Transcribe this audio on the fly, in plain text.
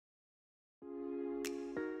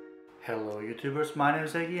Hello YouTubers, my name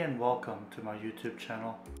is Eggy and welcome to my YouTube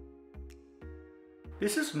channel.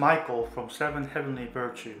 This is Michael from 7 Heavenly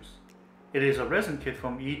Virtues. It is a resin kit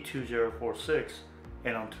from E2046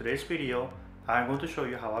 and on today's video I'm going to show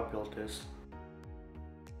you how I built this.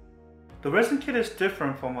 The resin kit is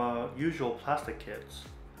different from usual plastic kits.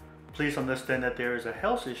 Please understand that there is a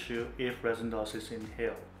health issue if resin dust is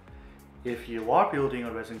inhaled. If you are building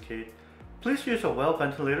a resin kit, please use a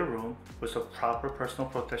well-ventilated room with some proper personal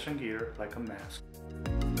protection gear like a mask.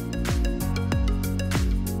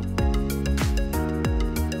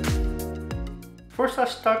 First, I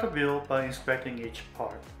start the build by inspecting each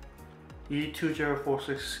part.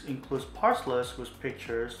 E2046 includes parts list with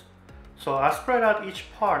pictures, so I spread out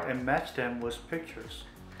each part and match them with pictures.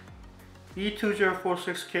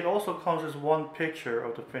 E2046 kit also comes with one picture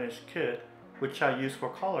of the finished kit, which I use for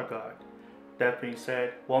color guide. That being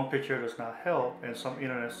said, one picture does not help and some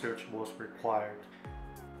internet search was required.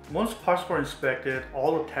 Once parts were inspected,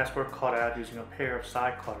 all the tabs were cut out using a pair of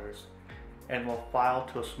side cutters and were filed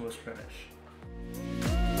to a smooth finish.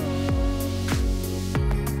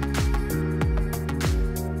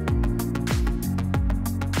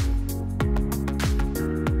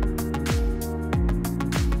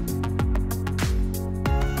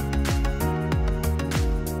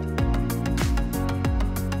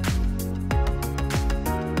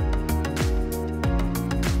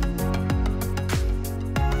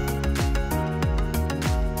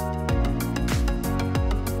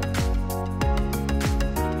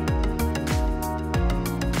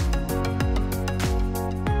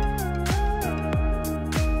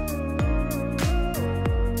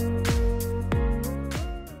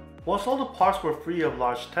 Once all the parts were free of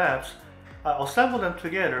large tabs, I assembled them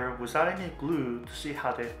together without any glue to see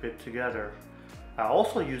how they fit together. I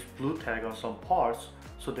also used glue tag on some parts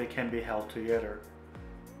so they can be held together.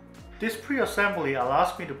 This pre-assembly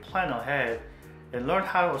allows me to plan ahead and learn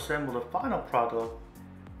how to assemble the final product,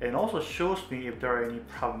 and also shows me if there are any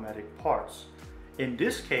problematic parts. In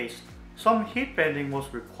this case, some heat bending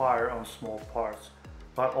was required on small parts,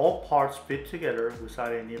 but all parts fit together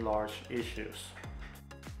without any large issues.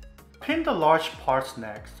 Pin the large parts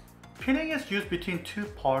next. Pinning is used between two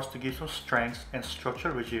parts to give some strength and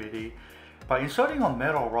structural rigidity by inserting a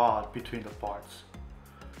metal rod between the parts.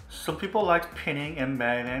 Some people like pinning and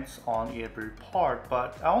magnets on every part,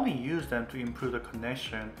 but I only use them to improve the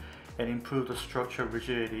connection and improve the structural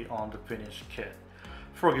rigidity on the finished kit.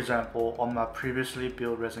 For example, on my previously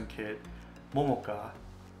built resin kit, Momoka,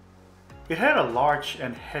 it had a large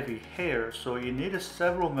and heavy hair, so it needed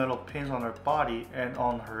several metal pins on her body and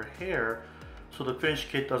on her hair so the finished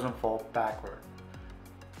kit doesn't fall backward.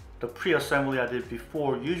 The pre-assembly I did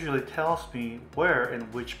before usually tells me where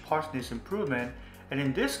and which parts needs improvement, and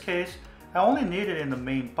in this case I only need it in the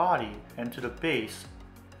main body and to the base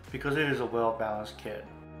because it is a well-balanced kit.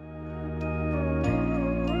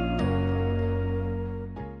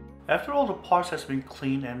 After all the parts has been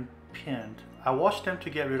cleaned and pinned, I wash them to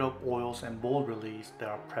get rid of oils and mold release that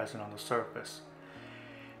are present on the surface.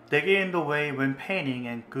 They get in the way when painting,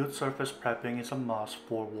 and good surface prepping is a must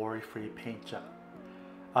for worry-free paint job.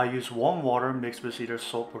 I use warm water mixed with either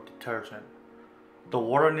soap or detergent. The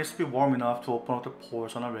water needs to be warm enough to open up the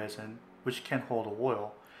pores on the resin, which can hold the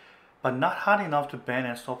oil, but not hot enough to bend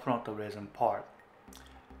and soften up the resin part.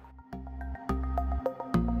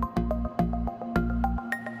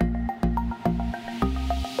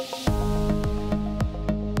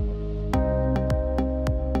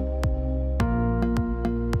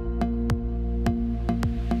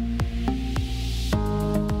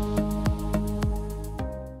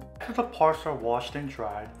 After the parts are washed and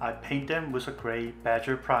dried, I paint them with a gray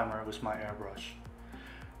Badger primer with my airbrush.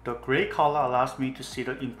 The gray color allows me to see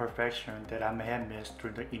the imperfection that I may have missed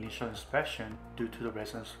during the initial inspection due to the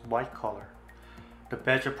resin's white color. The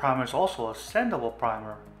Badger primer is also a sandable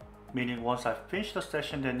primer, meaning once I finish the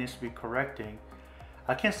section that needs to be correcting,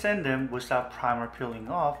 I can sand them without primer peeling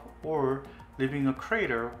off or leaving a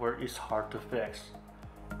crater where it's hard to fix.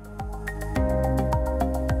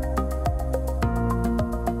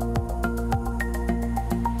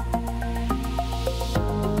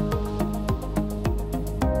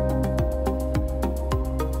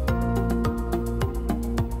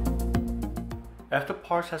 After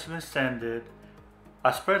parts has been sanded,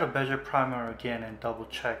 I spread a Badger primer again and double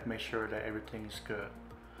check, make sure that everything is good.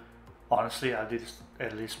 Honestly, I did this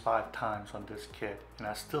at least 5 times on this kit and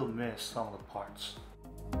I still miss some of the parts.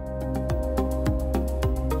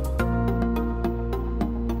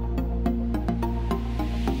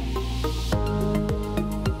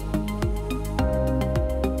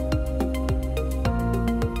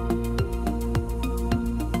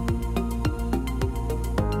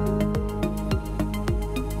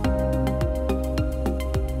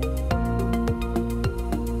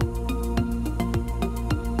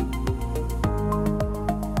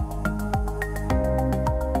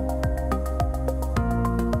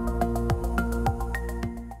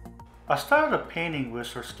 I started the painting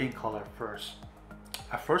with her skin color first.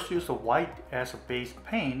 I first used the white as a base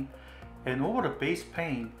paint, and over the base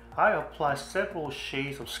paint, I applied several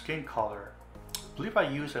shades of skin color. I believe I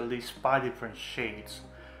used at least 5 different shades.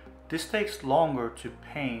 This takes longer to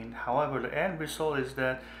paint, however the end result is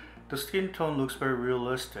that the skin tone looks very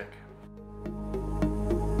realistic.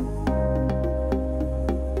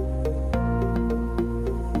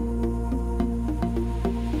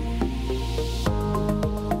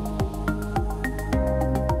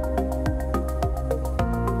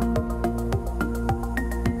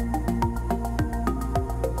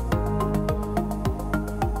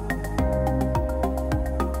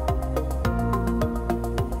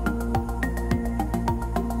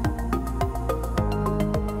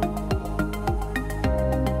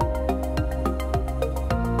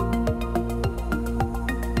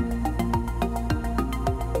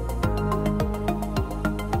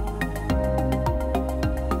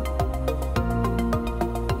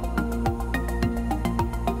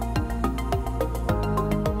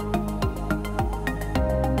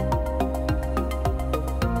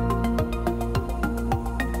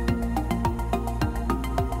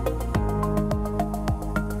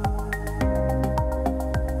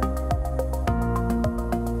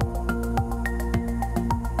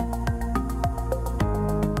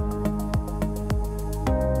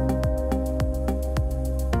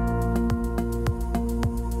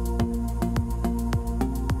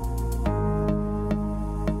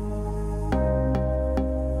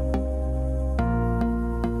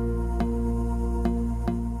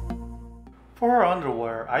 For her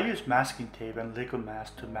underwear, I use masking tape and liquid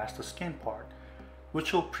mask to mask the skin part,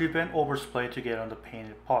 which will prevent overspray to get on the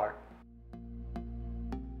painted part.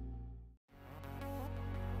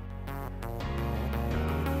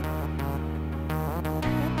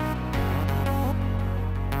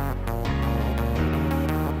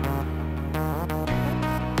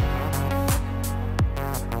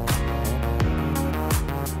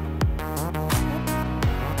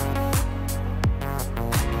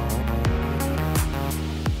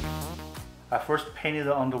 I first painted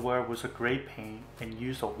the underwear with a gray paint and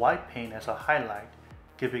used a white paint as a highlight,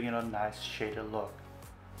 giving it a nice shaded look.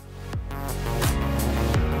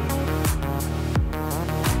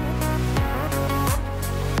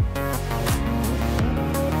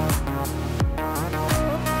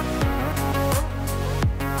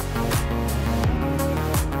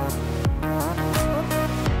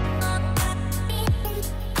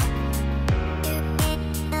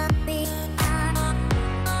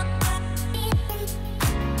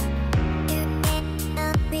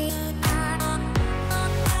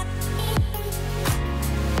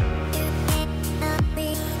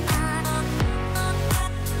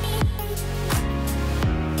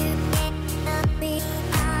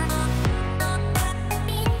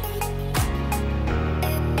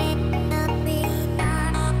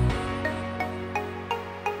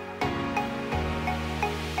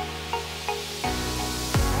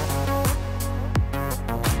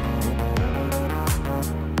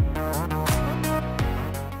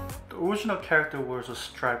 The original character wears a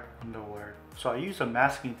striped underwear, so I used a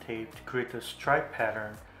masking tape to create the stripe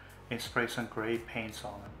pattern and spray some gray paints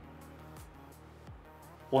on it.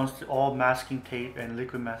 Once all masking tape and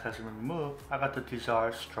liquid mask has been removed, I got the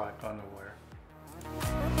desired striped underwear.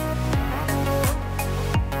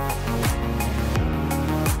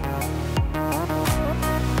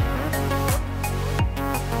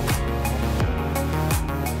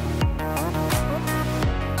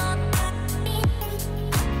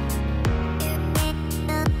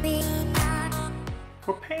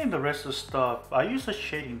 For painting the rest of the stuff, I use a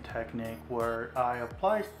shading technique where I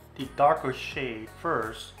apply the darker shade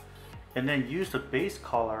first and then use the base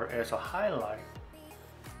color as a highlight.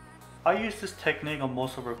 I used this technique on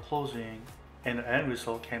most of her clothing and the end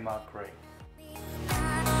result came out great.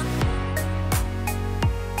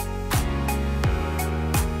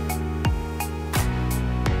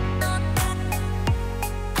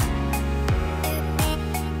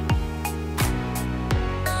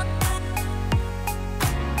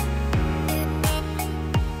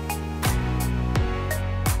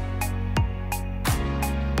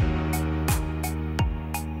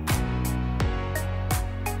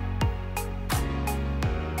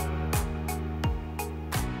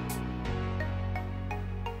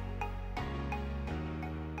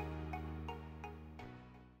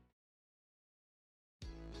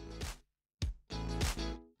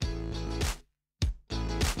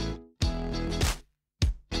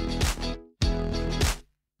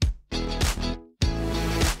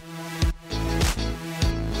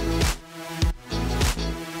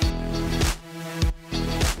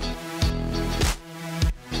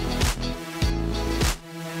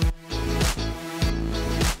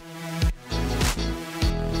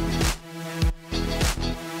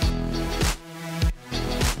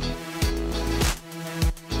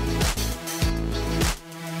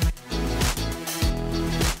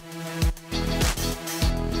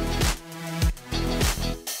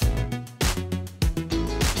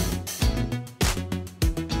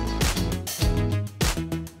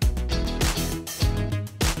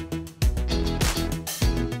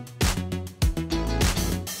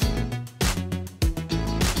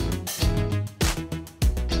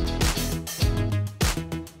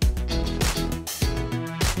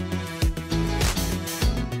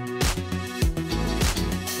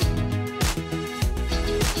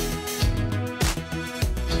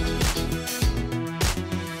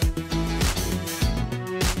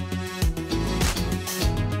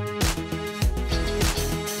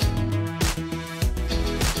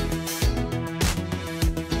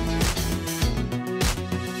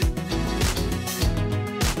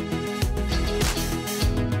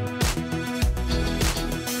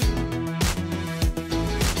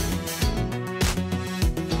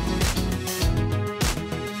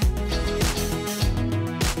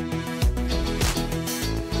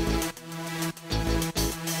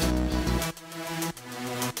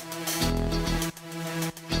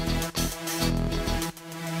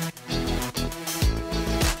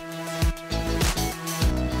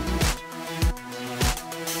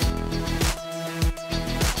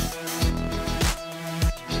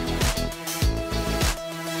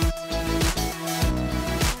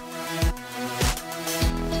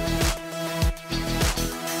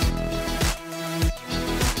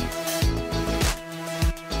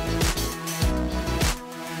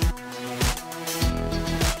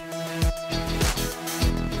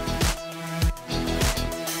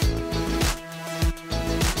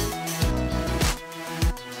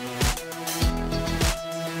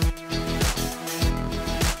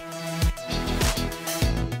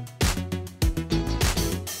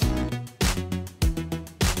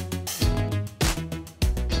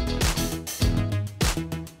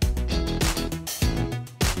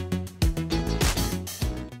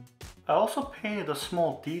 I also painted the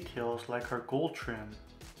small details like her gold trim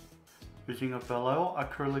using a Vallejo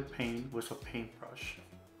acrylic paint with a paintbrush.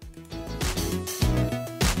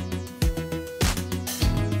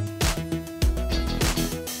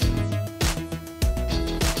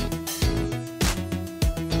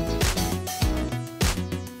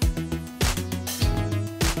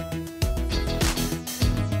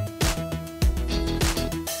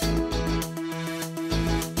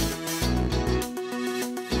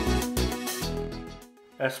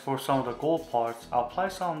 As for some of the gold parts, I'll apply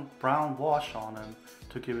some brown wash on them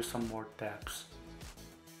to give it some more depth.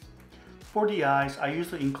 For the eyes, I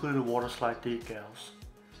usually included water slide decals.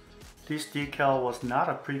 This decal was not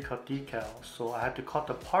a pre-cut decal, so I had to cut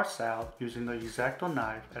the parts out using the X-Acto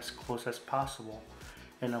knife as close as possible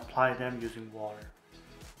and apply them using water.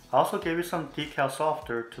 I also gave it some decal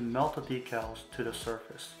softener to melt the decals to the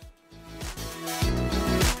surface.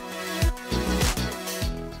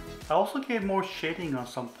 I also gave more shading on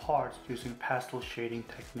some parts using pastel shading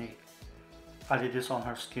technique. I did this on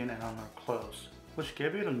her skin and on her clothes, which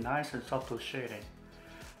gave it a nice and subtle shading.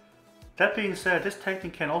 That being said, this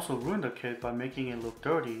technique can also ruin the kit by making it look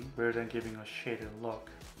dirty rather than giving a shaded look.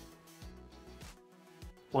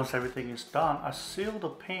 Once everything is done, I seal the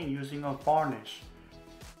paint using a varnish.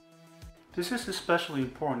 This is especially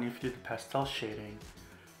important if you did pastel shading,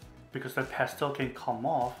 because the pastel can come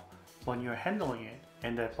off when you're handling it,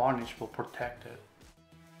 and that varnish will protect it.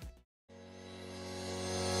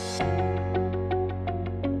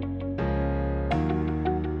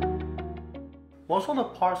 Once all the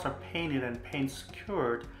parts are painted and paint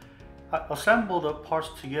secured, I assemble the parts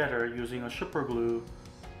together using a super glue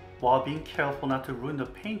while being careful not to ruin the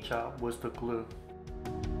paint job with the glue.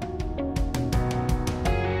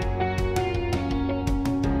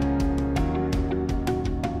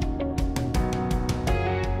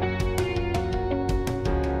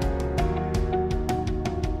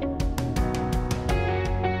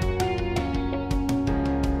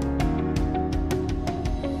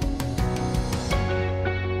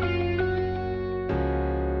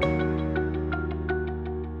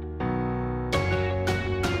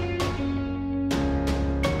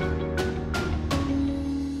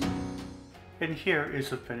 And here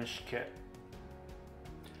is the finished kit.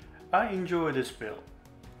 I enjoy this build.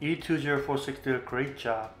 E2046 did a great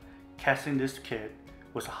job casting this kit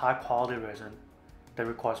with a high quality resin that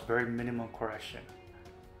requires very minimum correction.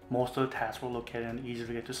 Most of the tasks were located and easy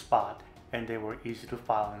to get to spot, and they were easy to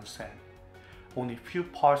file and send. Only few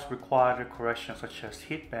parts required a correction, such as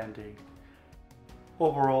heat bending.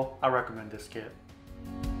 Overall, I recommend this kit.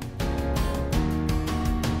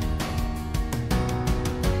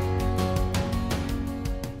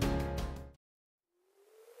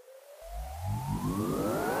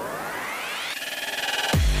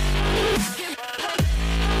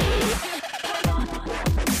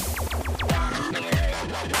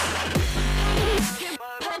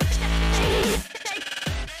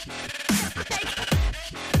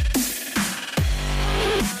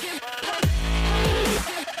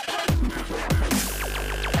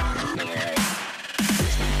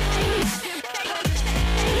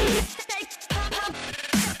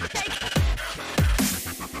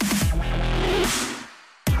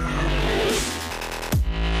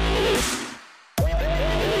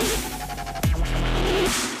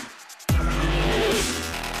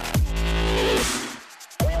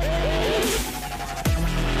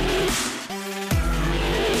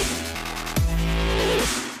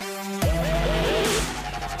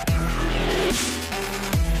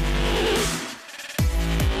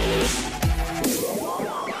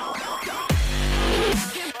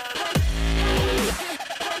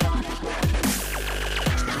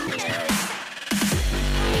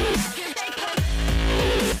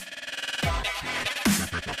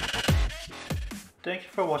 Thank you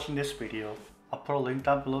for watching this video. I'll put a link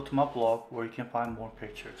down below to my blog where you can find more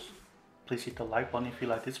pictures. Please hit the like button if you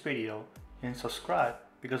like this video and subscribe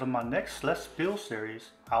because on my next Let's Build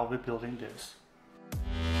series, I'll be building this.